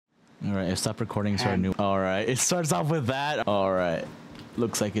All right, stop recording. Start new. All right, it starts off with that. All right,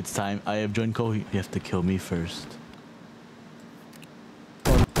 looks like it's time. I have joined Kohi. You have to kill me first.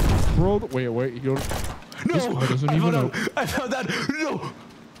 Bro, wait, you don't. No, this guy doesn't even know. I found that. No,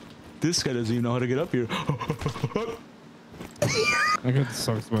 this guy doesn't even know how to get up here. I got the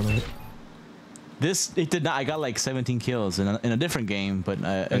sucks by the way. This it did not. I got like 17 kills in a different game, but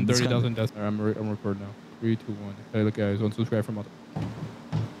and 30,000 deaths. I'm recording now. 3, 2, 1. Hey, look, guys, unsubscribe from.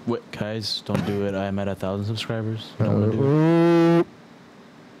 Wait, guys, don't do it. I'm at 1,000 subscribers. Don't do it.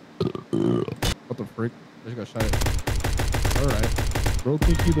 What the frick? I just got shot. All right, bro,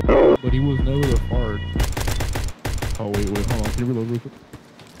 think he the, but he was never the fart. Oh wait, hold on. Can you reload real quick?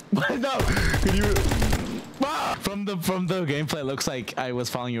 No, can you? From the gameplay, it looks like I was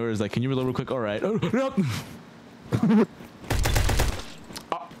following yours. Like, can you reload real quick? All right. Oh, no.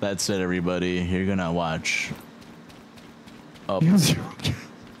 Oh, that's it, everybody. You're gonna watch. Oh.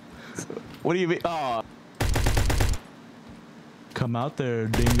 What do you mean? Oh. Come out there,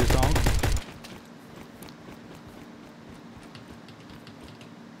 ding the song.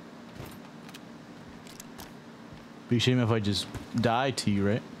 Be shame if I just die to you,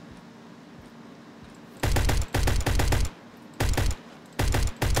 right?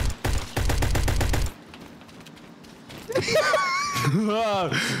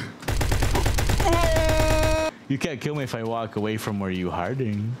 You can't kill me if I walk away from where you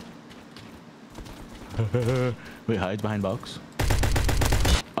hiding. Wait, hide behind box.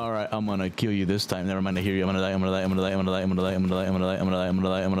 All right, I'm gonna kill you this time. Never mind, I hear you. I'm gonna die. I'm gonna die. I'm gonna die. I'm gonna die. I'm gonna die. I'm gonna die. I'm gonna die. I'm gonna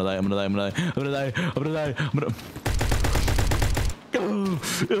die. I'm gonna die. I'm gonna die. I'm gonna die. I'm gonna die. I'm gonna die. I'm gonna die. I'm gonna.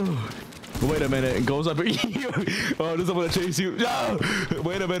 Wait a minute. It goes up. Oh, this is gonna chase you. No!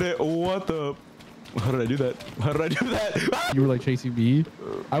 Wait a minute. What the? How did I do that? How did I do that? You were like chasing me.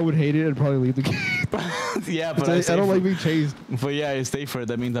 I would hate it and probably leave the game. Yeah, but I don't like being chased. But yeah, I stay for it.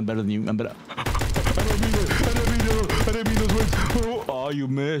 That means I'm better than you. I'm better. I don't mean it. I didn't mean those words. Oh, you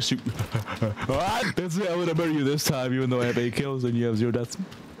missed. That's it. I would have murdered you this time, even though I have 8 kills and you have 0 deaths.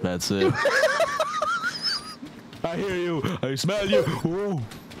 That's it. I hear you. I smell you. Whoa.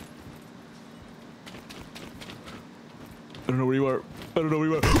 I don't know where you are. I don't know where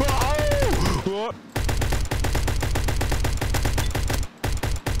you are. Oh,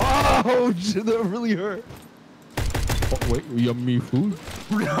 oh shit, that really hurt. Oh, wait, yummy food?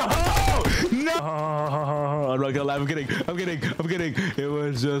 No! No! I'm not gonna laugh. I'm kidding. I'm kidding. I'm kidding. It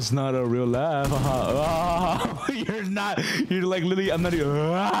was just not a real laugh. You're not. You're like literally. I'm not even.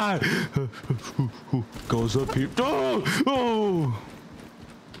 Goes up here. Oh! Oh!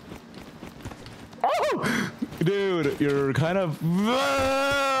 Dude, you're kind of.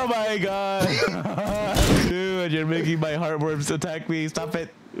 Oh my god. Dude, you're making my heartworms attack me. Stop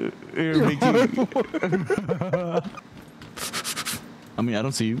it. You're making. I mean, I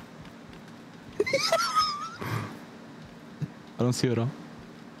don't see you. I don't see you at all.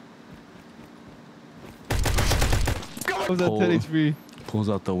 What was that 10 HP? Pulls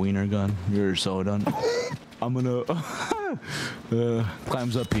out the wiener gun. You're so done. I'm gonna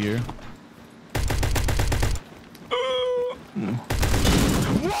climbs up here.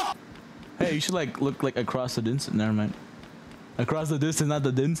 Hey, you should like look like across the distance. Never mind. Across the distance, not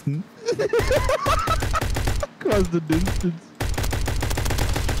the distance. Across the distance.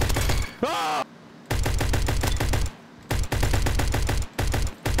 Ah!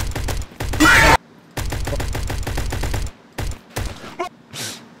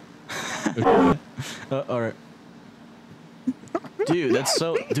 All right. Dude, that's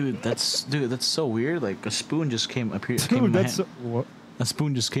so. Dude, that's so weird. Like a spoon just came up here. Dude, that's so, what? A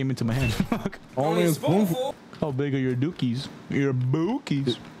spoon just came into my hand. Only a spoonful. How big are your dookies? Your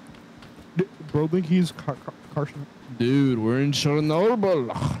bookies. Bro, think he's Carson. Dude, we're in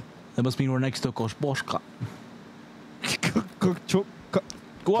Chernobyl. That must mean we're next to Koshboshka.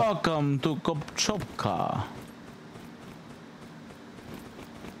 Welcome to Kopchopka.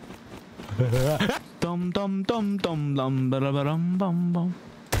 Dum dum dum dum dum bum bum bum.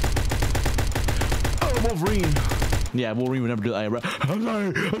 Oh, Wolverine. Yeah, Wolverine would never do that. I'm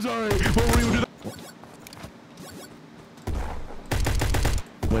sorry. Wolverine would do that.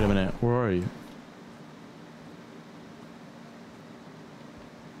 Wait a minute. Where are you?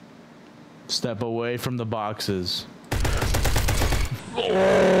 Step away from the boxes.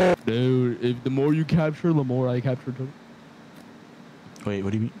 Dude, if the more you capture, the more I capture too. Wait,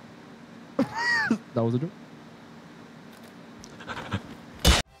 what do you mean? That was a joke.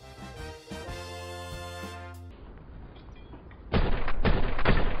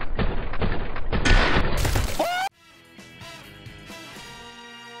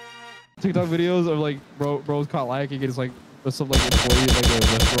 TikTok videos of like bros caught lacking and it's like Or some like employee in like a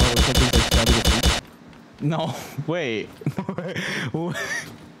restaurant or something like stabbing a thief? No, wait.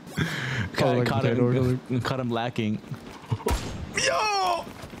 Like caught him lacking. Yo!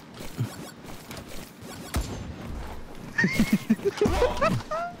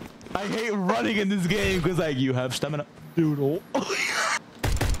 I hate running in this game because like you have stamina. Doodle.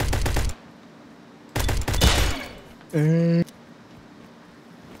 I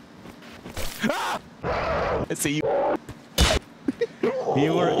see you.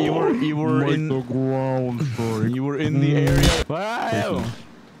 You were in the ground. You were in the area. Where are you?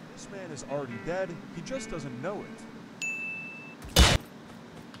 This man is already dead. He just doesn't know it.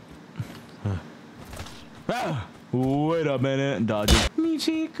 Wait a minute, dodge it. Mi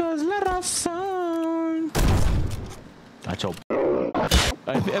chica's little son. Gotcha.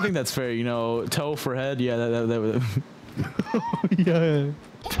 I think that's fair, you know. Toe for head, yeah, that Yeah.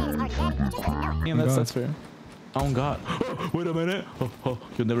 yeah, that's fair. Oh God! Wait a minute! Oh,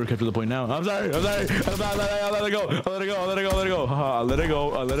 you'll never capture the point now. I'm sorry. I'll let it go. I'll let it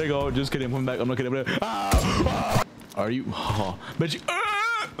go. I'll let it go. Just kidding. I'm coming back. I'm not kidding. Are you? Bet you.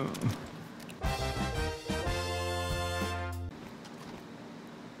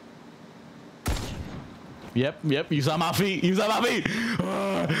 Yep. You saw my feet.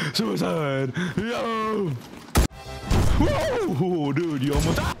 Suicide. Yo. Whoa, dude, you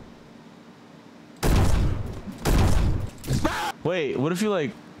almost died. Wait, what if you like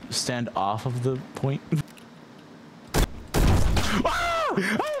stand off of the point? Oh,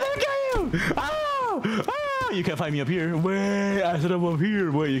 I got you! Oh, you can't find me up here. Wait, I said I'm up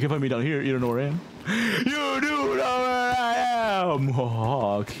here. Wait, you can't find me down here. You don't know where I am. You do know where I am.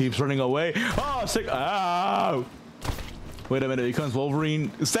 Oh, keeps running away. Oh, sick. Ow. Wait a minute, here comes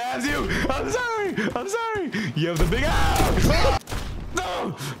Wolverine. Stabs you. I'm sorry. You have the big ow.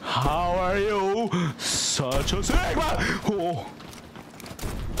 No. How are you? Such a sigma. Oh.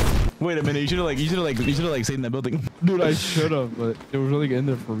 Wait a minute, you should have like stayed in that building. Dude, I should have, but it was really in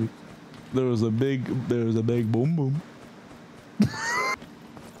there for me. There was a big boom boom.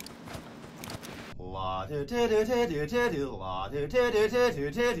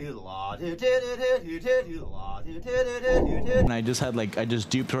 And I just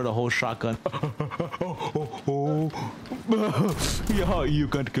deep throat a whole shotgun. Yeah, you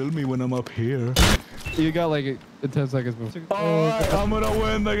can't kill me when I'm up here. You got like 10 seconds before. Alright, I'm gonna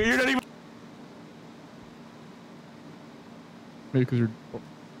win. Like, you're not even. Maybe because you're.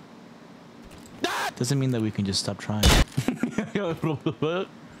 Doesn't mean that we can just stop trying. That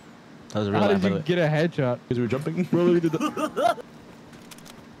was a real How laugh, did you get a headshot? Because we were jumping. Really did that.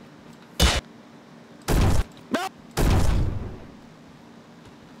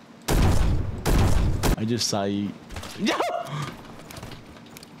 I just saw you.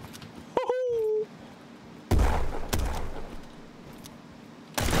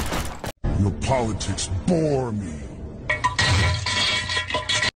 Your politics bore me.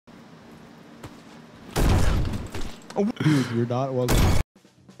 Dude, your dot wasn't.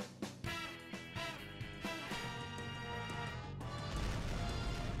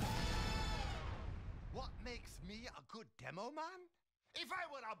 What makes me a good demo man? If I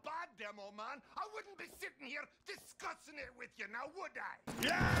were a bad demo man, I wouldn't be sitting here discussing it with you now, would I?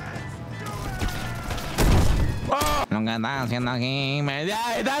 Yes!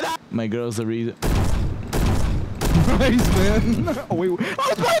 My girl's the reason. Nice, man. Oh, wait. I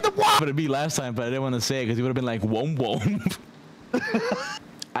was playing the wall! But it'd be last time, but I didn't want to say it because he would have been like, womp womp.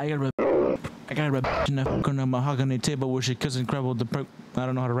 I got a rap in a mahogany table where she cousin crumbled the perk. I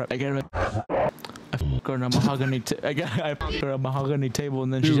don't know how to rap. I fuck her on a mahogany table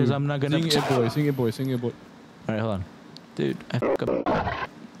and then she says I'm not gonna Sing it boy. Alright, hold on. Dude, I fuck up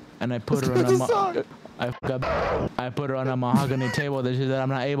and I put her on I put her on a mahogany table that she said I'm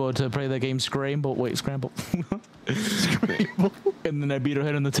not able to play the game Scramble. Scramble. Scramble. And then I beat her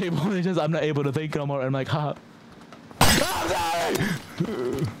head on the table and she says I'm not able to think no more. I'm like, ha. I'm sorry!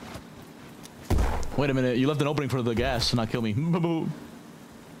 Wait a minute, you left an opening for the gas to not kill me.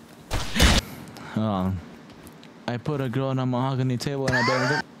 I put a girl on a mahogany table and I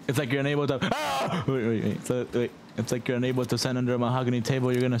bet it's like you're unable to. Ah! Wait. So, wait. It's like you're unable to stand under a mahogany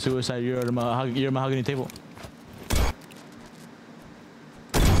table. You're gonna suicide. You're a mahogany table.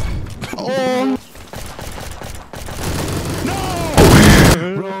 Oh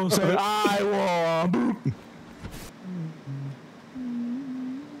no! Bro said I won.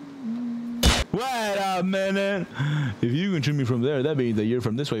 Wait a minute. If you can shoot me from there, that means that you're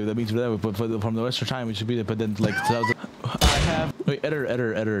from this way. That means that from the Western time, it should be. But then, like, I have. Wait,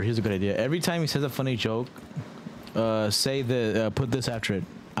 editor. Here's a good idea. Every time he says a funny joke, say the put this after it.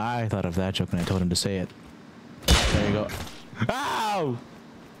 I thought of that joke and I told him to say it. There you go. Ow!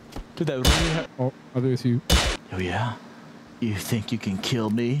 Dude, that really hurt. Oh, I think it's you. Oh yeah? You think you can kill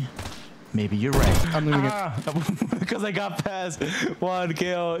me? Maybe you're right. I'm leaving it. Because I got past 1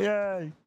 kill. Yay!